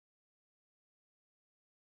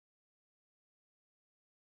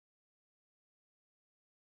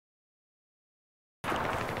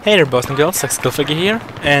Hey there boys and girls, Skillfigure here,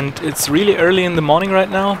 and it's really early in the morning right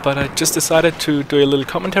now, but I just decided to do a little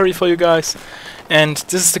commentary for you guys. And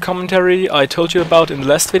this is the commentary I told you about in the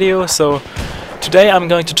last video, so today I'm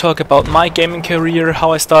going to talk about my gaming career,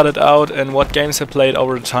 how I started out and what games I played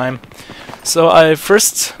over the time. So I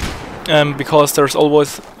first, because there's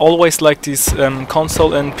always like this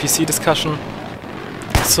console and PC discussion,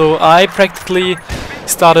 so I practically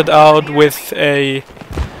started out with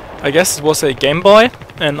I guess it was a Game Boy,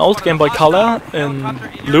 an old Game Boy Color in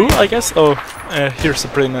blue, I guess. Oh, here's a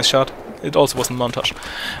pretty nice shot. It also wasn't montage.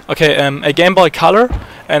 Okay, a Game Boy Color,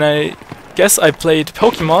 and I guess I played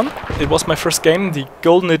Pokemon. It was my first game, the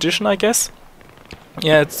Golden Edition, I guess.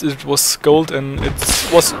 Yeah, it was gold, and it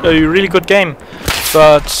was a really good game.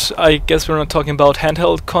 But I guess we're not talking about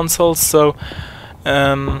handheld consoles, so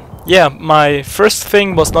yeah, my first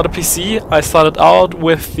thing was not a PC. I started out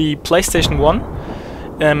with the PlayStation 1.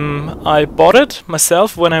 I bought it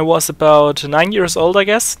myself when I was about 9 years old, I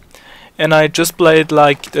guess, and I just played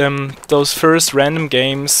like those first random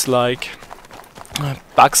games like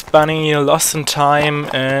Bugs Bunny, Lost in Time,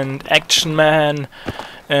 and Action Man,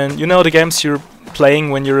 and you know the games you're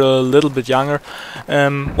playing when you're a little bit younger.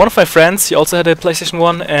 One of my friends, he also had a PlayStation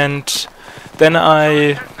 1, and then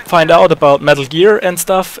I find out about Metal Gear and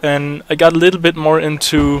stuff, and I got a little bit more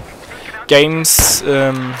into games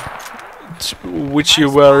which you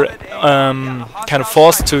were kind of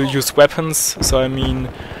forced to use weapons, so I mean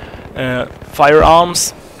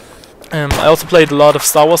firearms. I also played a lot of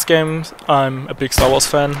Star Wars games. I'm a big Star Wars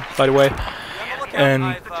fan, by the way.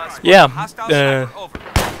 And yeah,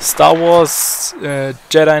 Star Wars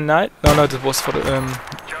Jedi Knight. No, that was for the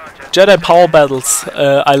Jedi Power Battles.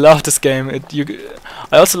 I love this game.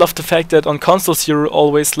 I also love the fact that on consoles you're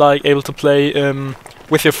always like able to play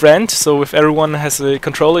with your friend, so if everyone has a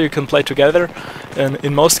controller you can play together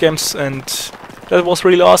in most games, and that was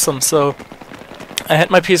really awesome. So I had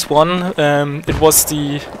my PS1, it was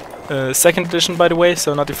the second edition, by the way,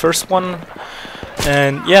 so not the first one,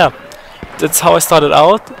 and yeah, that's how I started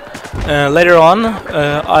out. Later on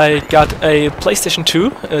I got a PlayStation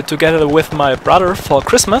 2 together with my brother for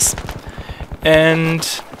Christmas, and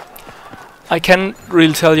I can't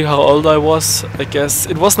really tell you how old I was. I guess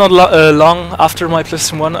it was not long after my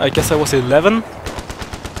PlayStation 1. I guess I was 11.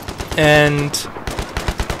 And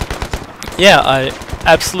yeah, I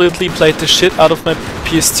absolutely played the shit out of my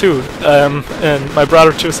PS2. And my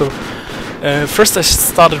brother too. So first I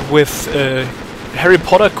started with Harry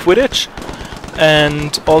Potter Quidditch,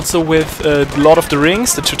 and also with Lord of the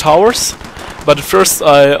Rings, the Two Towers. But at first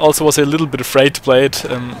I also was a little bit afraid to play it.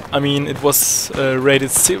 I mean, it was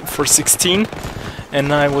rated for 16,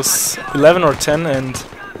 and I was 11 or 10, and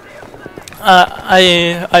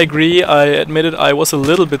I agree, I admit it, I was a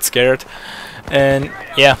little bit scared. And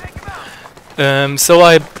yeah, so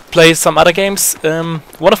I played some other games.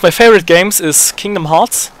 One of my favorite games is Kingdom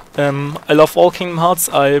Hearts. I love all Kingdom Hearts.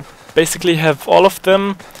 I basically have all of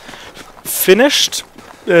them finished.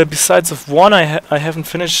 Besides of one, I haven't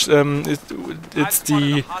finished. It's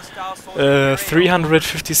the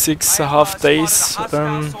 356.5 days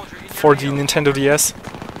for the Nintendo DS.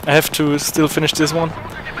 I have to still finish this one.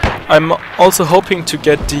 I'm also hoping to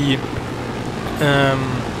get the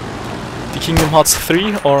Kingdom Hearts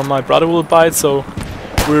 3, or my brother will buy it. So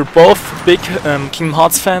we're both big Kingdom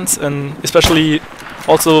Hearts fans, and especially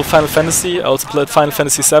also Final Fantasy. I also played Final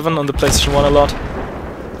Fantasy 7 on the PlayStation 1 a lot,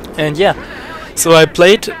 and yeah. So I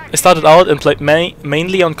started out and played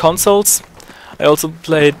mainly on consoles. I also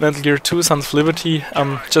played Metal Gear 2, Sons of Liberty.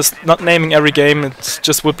 I'm just not naming every game, it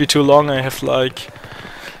just would be too long. I have like,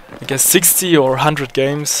 I guess 60 or 100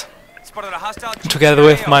 games, together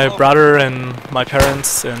with my brother and my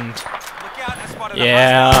parents, and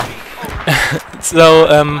yeah. So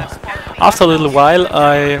after a little while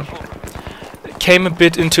I came a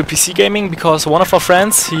bit into PC gaming, because one of our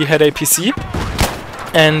friends, he had a PC.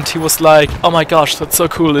 And he was like, oh my gosh, that's so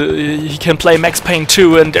cool, he can play Max Payne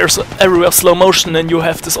 2, and there's everywhere slow motion, and you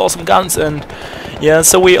have this awesome guns, and yeah,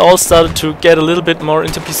 so we all started to get a little bit more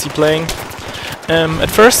into PC playing.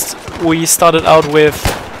 At first, we started out with,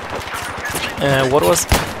 what was,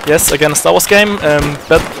 yes, again a Star Wars game,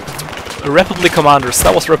 but Republic Commander,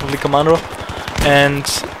 Star Wars Republic Commando, and,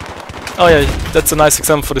 oh yeah, that's a nice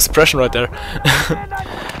example for the suppression right there.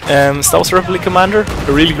 Star Wars Republic Commander,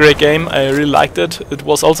 a really great game, I really liked it. It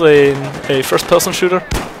was also a first-person shooter.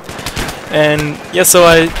 And yeah, so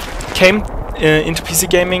I came into PC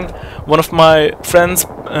gaming. One of my friends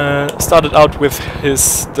started out with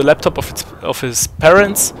the laptop of his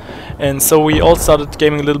parents, and so we all started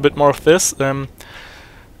gaming a little bit more of this.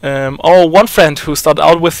 Oh, one friend who started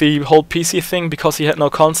out with the whole PC thing because he had no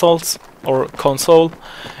consoles or console,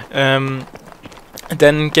 then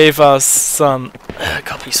gave us some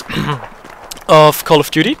copies of Call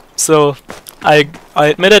of Duty. So I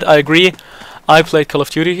admit it, I agree. I played Call of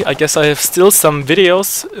Duty. I guess I have still some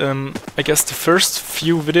videos. I guess the first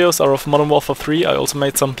few videos are of Modern Warfare 3. I also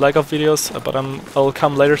made some Black Ops videos, but I'll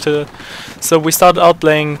come later to it. So we started out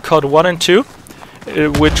playing COD 1 and 2,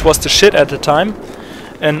 which was the shit at the time.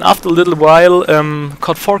 And after a little while,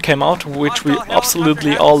 COD 4 came out, which we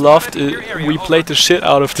absolutely all loved. We played the shit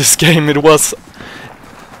out of this game. It was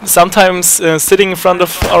sometimes sitting in front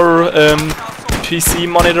of our PC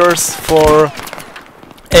monitors for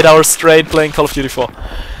 8 hours straight playing Call of Duty 4.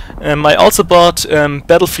 I also bought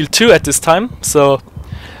Battlefield 2 at this time, so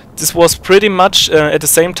this was pretty much at the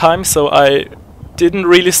same time, so I didn't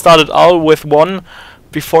really start it out with one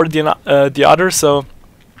before the other, so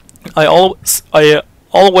I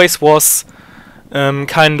always was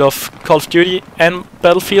kind of Call of Duty and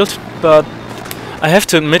Battlefield, but I have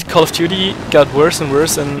to admit Call of Duty got worse and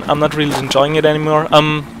worse, and I'm not really enjoying it anymore.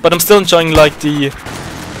 But I'm still enjoying like the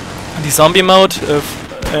zombie mode,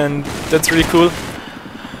 and that's really cool.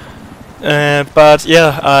 But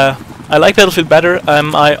yeah, I like Battlefield better.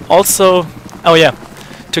 I also, oh yeah,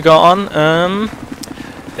 to go on.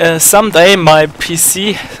 Someday my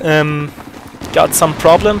PC got some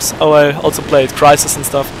problems. Oh, I also played Crysis and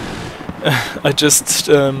stuff. I just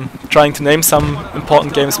trying to name some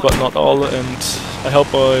important games, but not all, and I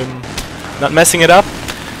hope I'm not messing it up.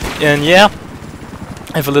 And yeah,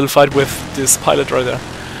 I have a little fight with this pilot right there.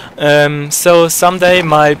 So someday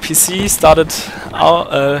my PC started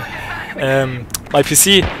my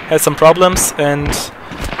PC had some problems and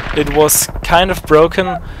it was kind of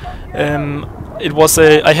broken.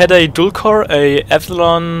 I had a dual core, a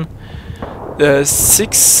Athlon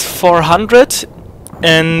 6400,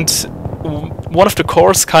 and one of the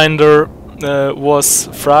cores kinda was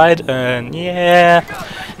fried, and yeah,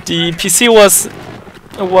 the PC was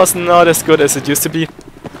not as good as it used to be.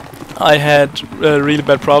 I had really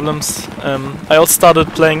bad problems. I also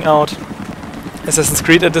started playing out Assassin's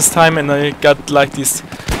Creed at this time, and I got like these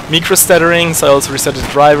micro stutterings. I also reset the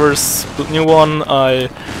drivers, built new one. I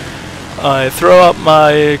throw up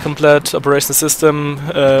my complete operation system,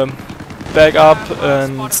 back up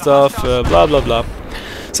and stuff, blah blah blah.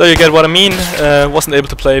 So you get what I mean. Wasn't able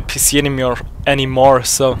to play PC anymore,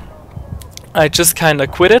 so I just kinda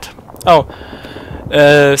quit it. Oh,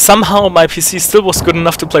 somehow my PC still was good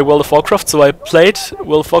enough to play World of Warcraft, so I played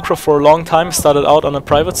World of Warcraft for a long time, started out on a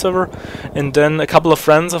private server, and then a couple of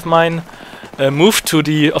friends of mine moved to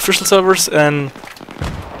the official servers, and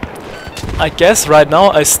I guess right now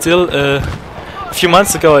I still, a few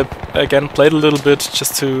months ago I again played a little bit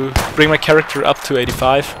just to bring my character up to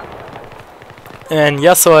 85. And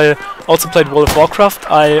yeah, so I also played World of Warcraft.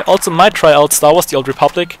 I also might try out Star Wars: The Old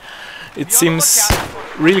Republic. It seems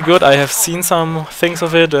really good. I have seen some things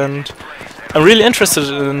of it, and I'm really interested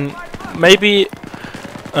in maybe.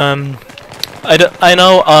 I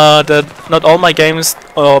know that not all my games,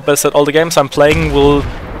 or better said, all the games I'm playing will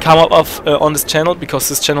come up on this channel, because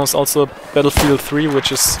this channel is also Battlefield 3,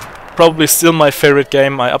 which is probably still my favorite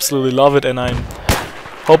game. I absolutely love it, and I'm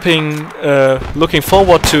hoping, looking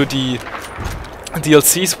forward to the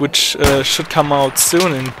DLCs, which should come out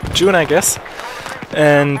soon in June, I guess,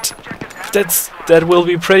 and that will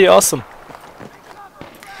be pretty awesome.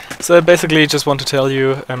 So I basically just want to tell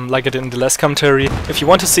you, like I did in the last commentary, if you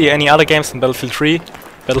want to see any other games than Battlefield 3,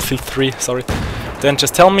 sorry, then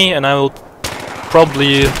just tell me, and I will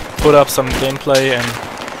probably put up some gameplay, and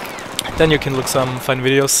then you can look some fun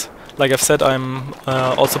videos. Like I've said, I'm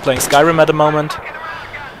also playing Skyrim at the moment,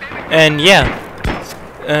 and yeah,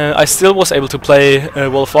 I still was able to play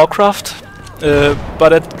World of Warcraft,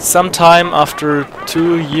 but at some time after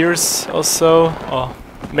 2 years or so, or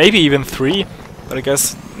maybe even 3, but I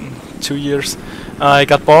guess 2 years, I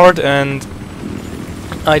got bored, and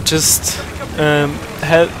I just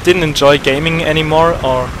didn't enjoy gaming anymore,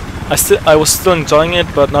 or I was still enjoying it,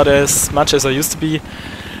 but not as much as I used to be,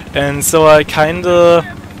 and so I kinda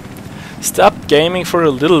stopped gaming for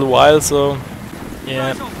a little while. So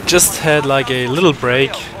yeah, just had like a little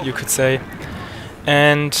break, you could say.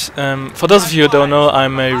 And for those of you who don't know,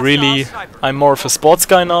 I'm more of a sports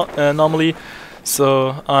guy normally.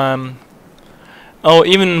 So oh,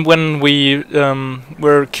 even when we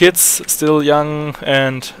were kids, still young,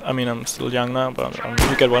 and I mean I'm still young now, but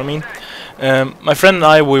you get what I mean. My friend and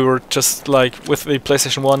I, we were just like with the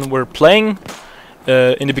PlayStation 1, we're playing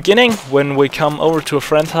in the beginning when we come over to a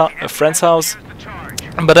friend's house.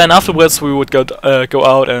 But then afterwards we would go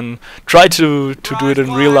out and try to do it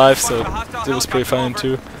in real life, so it was pretty fun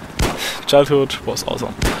too. Childhood was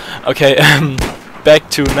awesome. Okay, back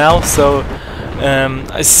to now. So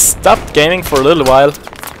I stopped gaming for a little while,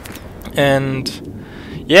 and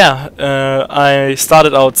yeah, I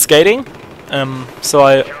started out skating. So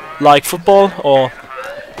I like football, or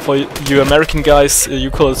for you American guys, you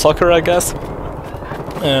call it soccer, I guess.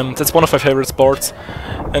 That's one of my favorite sports.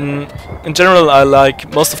 And in general, I like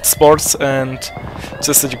most of the sports, and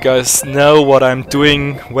just that you guys know what I'm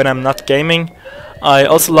doing when I'm not gaming. I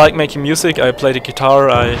also like making music. I play the guitar,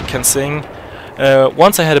 I can sing.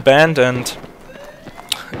 Once I had a band and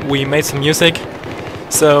we made some music,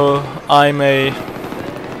 so I'm a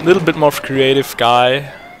little bit more creative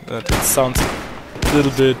guy. That sounds a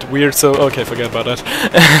little bit weird, so okay, forget about that.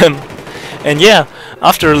 And yeah,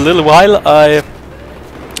 after a little while I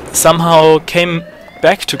somehow came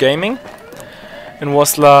back to gaming and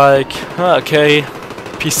was like, okay,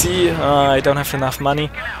 PC, I don't have enough money.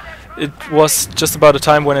 It was just about the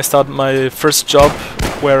time when I started my first job,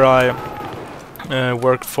 where I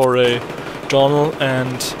worked for a journal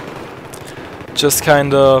and just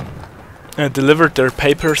kinda delivered their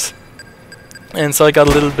papers, and so I got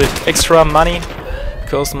a little bit extra money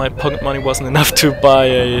because my pocket money wasn't enough to buy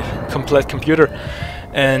a complete computer.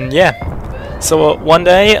 And yeah, so one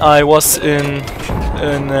day I was in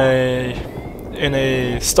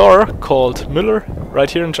a store called Müller right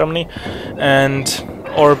here in Germany, and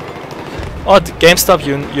the GameStop.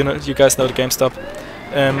 You know, you guys know the GameStop.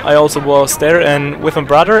 I also was there and with my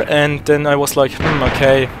brother, and then I was like,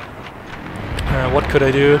 okay, what could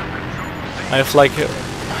I do? I have like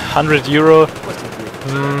 €100,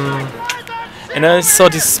 and I saw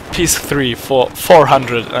this PS3 for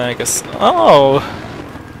 400, and I guess, oh,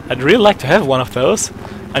 I'd really like to have one of those.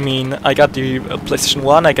 I mean, I got the PlayStation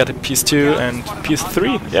 1, I got the PS2 and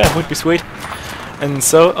PS3. Yeah, it would be sweet. And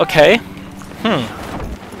so, okay,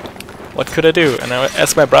 what could I do? And I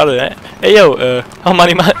asked my brother, hey yo, how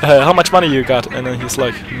much money you got? And then he's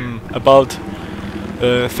like, about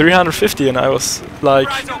 350. And I was like,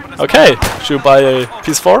 okay, should you buy a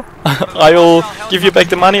PS4? I will give you back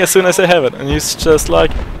the money as soon as I have it. And he's just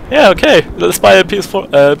like, yeah, okay, let's buy a PS4,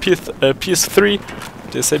 PS3.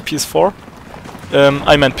 Did I say PS4?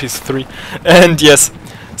 I meant PS3. And yes,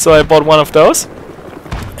 so I bought one of those,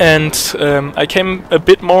 and I came a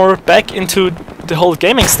bit more back into the whole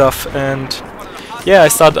gaming stuff. And yeah, I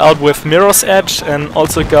started out with Mirror's Edge and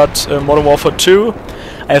also got Modern Warfare 2.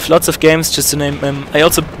 I have lots of games, just to name them. I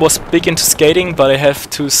also was big into skating, but I have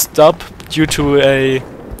to stop due to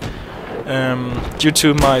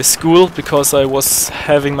my school, because I was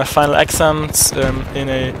having my final exams in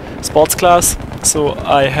a sports class. So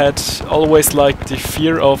I had always like the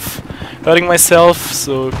fear of hurting myself,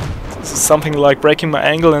 so something like breaking my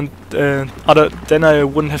ankle, and then I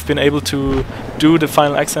wouldn't have been able to do the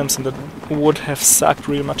final exams, and that would have sucked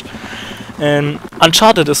really much. And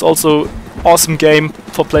Uncharted is also awesome game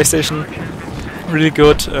for PlayStation, really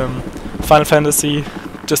good. Final Fantasy,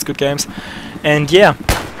 just good games. And yeah,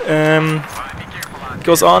 it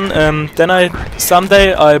goes on. Then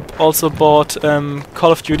someday I also bought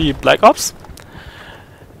Call of Duty Black Ops.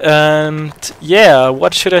 And yeah,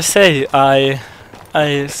 what should I say? I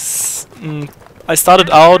started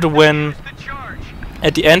out when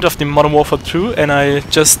at the end of the Modern Warfare 2, and I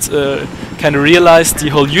just kind of realized the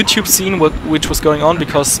whole YouTube scene which was going on,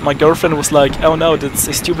 because my girlfriend was like, oh no, that's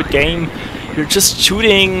a stupid game, you're just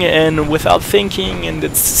shooting and without thinking, and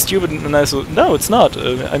it's stupid. And I said, no, it's not.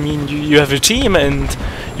 I mean, you have a team, and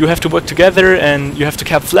you have to work together, and you have to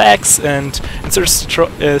cap flags, and in search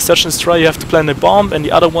and destroy you have to plant a bomb, and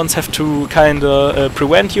the other ones have to kind of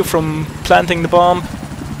prevent you from planting the bomb.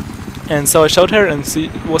 And so I showed her, and she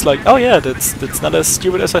was like, "Oh yeah, that's not as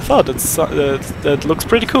stupid as I thought. That looks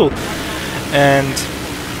pretty cool." And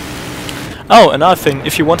oh, another thing,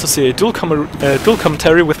 if you want to see a dual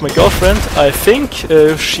commentary with my girlfriend, I think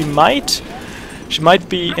she might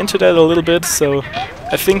be into that a little bit. So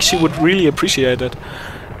I think she would really appreciate it.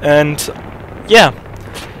 And yeah,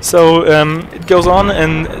 so it goes on,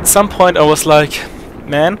 and at some point I was like,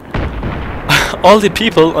 man, all the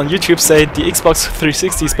people on YouTube say the Xbox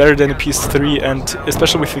 360 is better than the PS3, and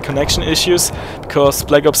especially with the connection issues, because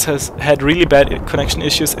Black Ops has had really bad connection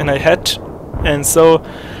issues, and so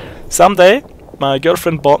someday my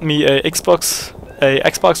girlfriend bought me a Xbox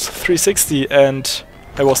 360, and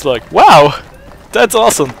I was like, wow, that's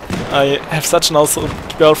awesome. I have such an awesome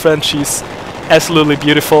girlfriend. She's absolutely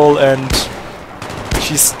beautiful, and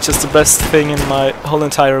she's just the best thing in my whole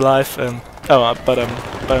entire life. And but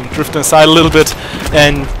I'm drifting aside a little bit.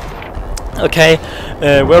 And okay,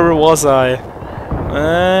 where was I?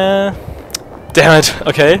 Damn it.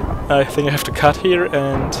 Okay, I think I have to cut here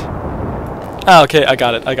and... Ah, okay, I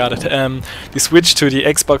got it. We switched to the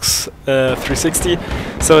Xbox 360.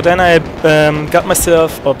 So then I got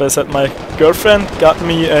myself, or better said, my girlfriend got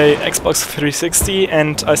me a Xbox 360,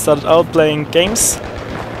 and I started out playing games.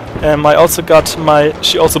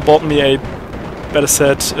 She also bought me a, better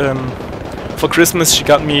said, for Christmas she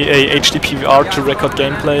got me a HD PVR to record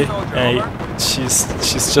gameplay. She's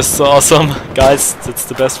just so awesome, guys. That's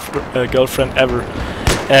the best girlfriend ever.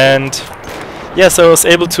 And yeah, so I was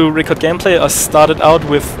able to record gameplay. I started out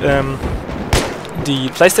with the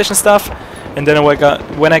PlayStation stuff, and then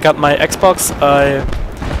when I got my Xbox, I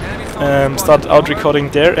started out recording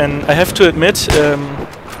there. And I have to admit,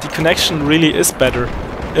 the connection really is better.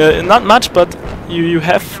 Not much, but you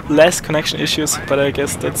have less connection issues. But I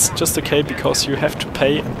guess that's just okay because you have to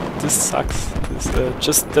pay, and this sucks.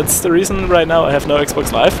 That's the reason right now I have no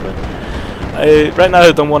Xbox Live. Right now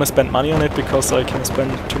I don't want to spend money on it because I can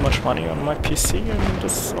spend too much money on my PC and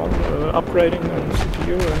just on upgrading and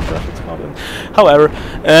CPU and graphics card. However,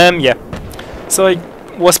 yeah. So I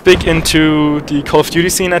was big into the Call of Duty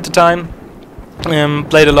scene at the time.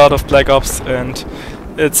 Played a lot of Black Ops, and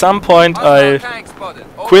at some point I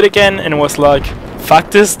quit again and was like, fuck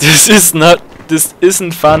this. This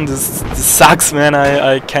isn't fun. This sucks, man.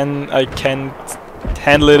 I can't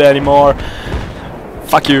handle it anymore.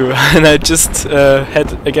 Fuck you. And I just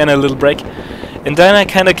had again a little break, and then I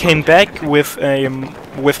kind of came back with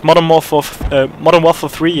Modern Warfare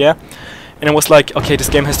 3, yeah. And it was like, okay, this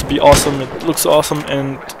game has to be awesome. It looks awesome,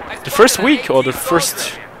 and the first week or the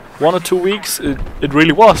first 1 or 2 weeks, it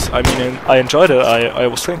really was. I mean, I enjoyed it. I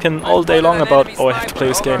was thinking all day long about, oh, I have to play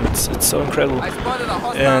this game. It's so incredible.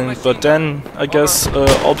 But then I guess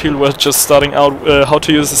all people were just starting out how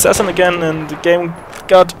to use Assassin again, and the game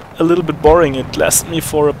got a little bit boring. It lasted me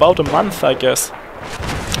for about a month, I guess.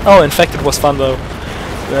 Oh, Infected was fun though.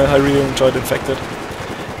 I really enjoyed Infected.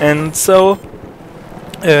 And so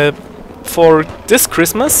for this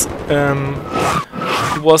Christmas,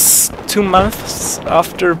 it was 2 months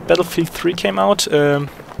after Battlefield 3 came out.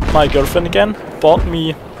 My girlfriend again bought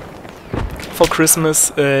me for Christmas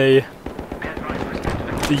the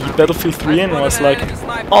Battlefield 3, and I was like,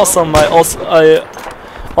 awesome! All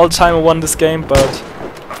the time I won this game, but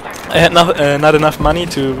I had not enough money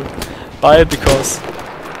to buy it because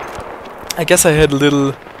I guess I had a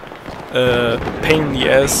little pain in the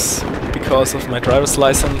ass because of my driver's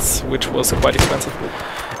license, which was quite expensive.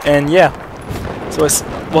 And yeah, so I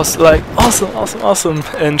was like, awesome.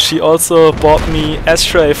 And she also bought me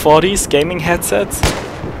Astra A40's gaming headsets,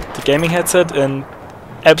 the gaming headset, and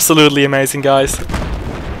absolutely amazing, guys.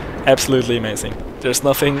 Absolutely amazing. There's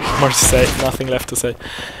nothing more to say, nothing left to say.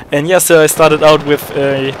 And yeah, so I started out with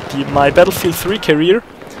my Battlefield 3 career.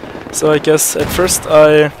 So I guess at first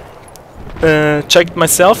I checked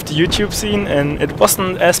myself the YouTube scene, and it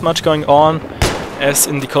wasn't as much going on as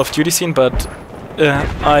in the Call of Duty scene, but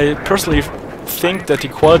I personally think that the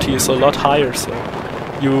quality is a lot higher, so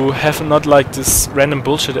you have not like this random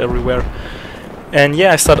bullshit everywhere. And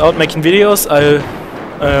yeah, I started out making videos. I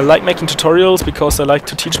like making tutorials because I like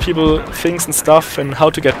to teach people things and stuff and how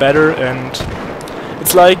to get better, and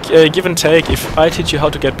it's like give and take. If I teach you how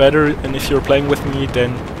to get better, and if you're playing with me,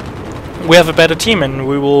 then we have a better team and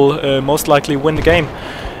we will most likely win the game,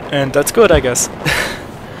 and that's good, I guess.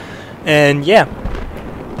 And yeah,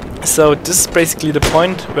 so this is basically the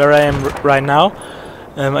point where I am right now.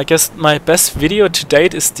 I guess my best video to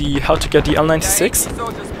date is the how to get the L96,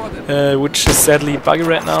 which is sadly buggy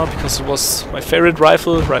right now because it was my favorite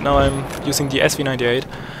rifle. Right now I'm using the SV98,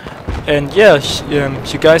 and yeah,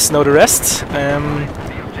 you guys know the rest.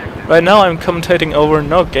 Right now I'm commentating over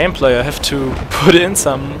no gameplay. I have to put in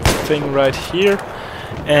something right here,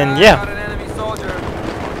 and yeah,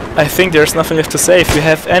 I think there's nothing left to say. If you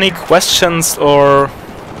have any questions, or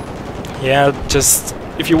yeah, just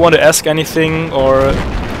if you want to ask anything, or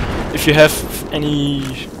if you have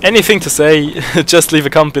anything to say, just leave a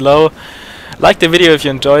comment below. Like the video if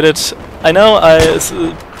you enjoyed it. I know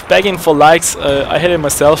begging for likes, I hate it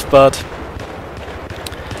myself, but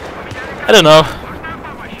I don't know.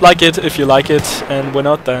 Like it if you like it, and when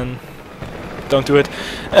not, then don't do it.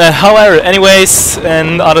 However, anyways,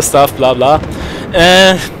 and other stuff, blah blah.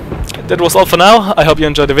 That was all for now. I hope you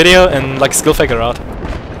enjoyed the video, and like Skillfaker out.